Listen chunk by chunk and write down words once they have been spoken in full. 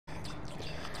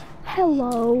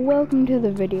Hello, welcome to the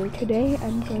video. Today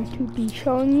I'm going to be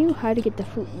showing you how to get the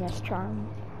Flukenest charm.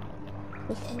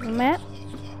 This is the map.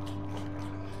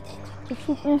 The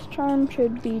Flukenest charm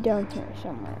should be down here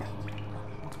somewhere.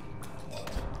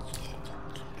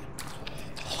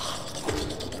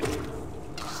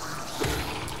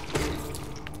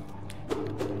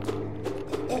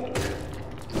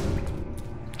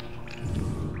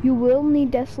 You will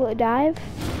need Desolate Dive.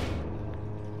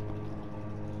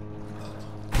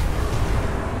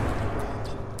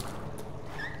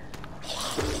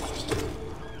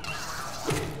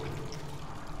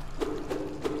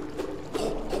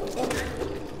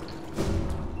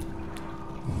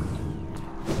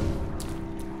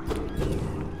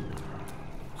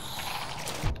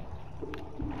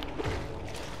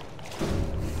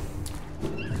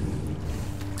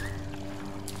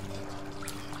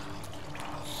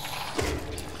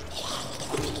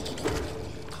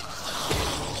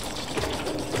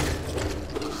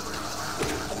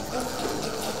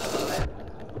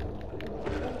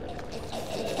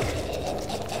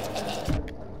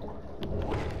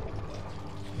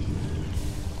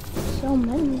 So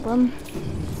many of them.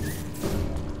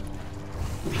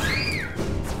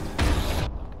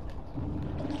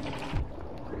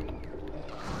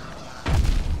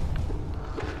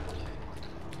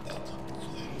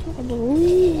 I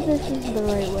believe this is the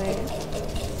right way.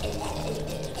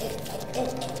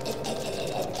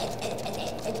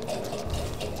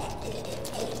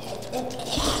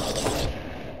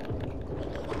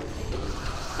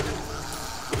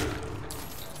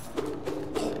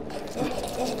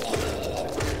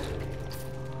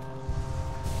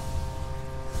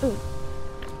 Ooh.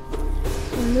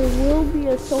 And there will be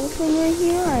a soul thing right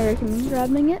here. I recommend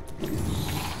grabbing it.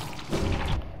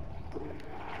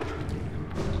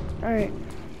 Alright.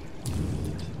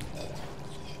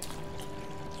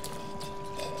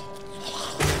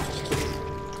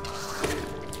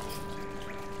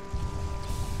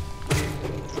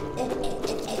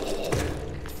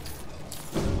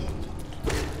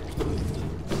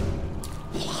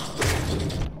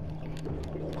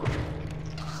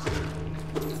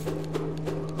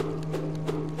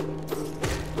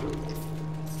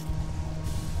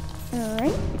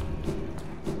 Alright.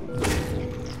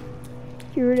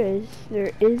 Here it is.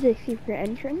 There is a secret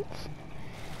entrance.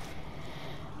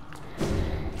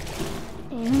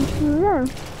 And here we are.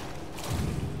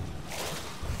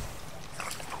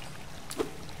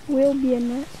 Will be a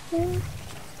nest there.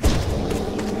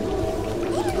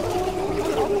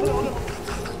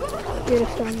 Get a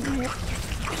stone here.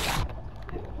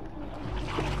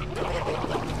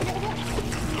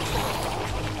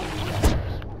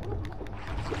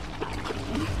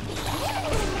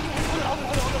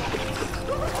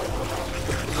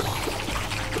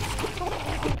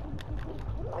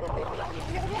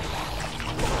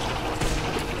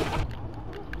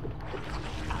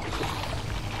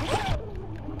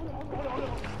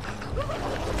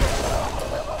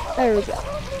 There we go.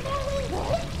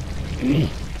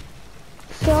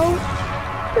 So,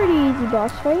 pretty easy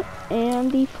boss fight,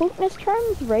 and the Flukenest charm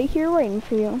is right here waiting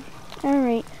for you.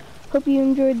 Alright, hope you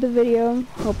enjoyed the video.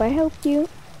 Hope I helped you.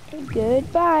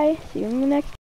 Goodbye. See you in the next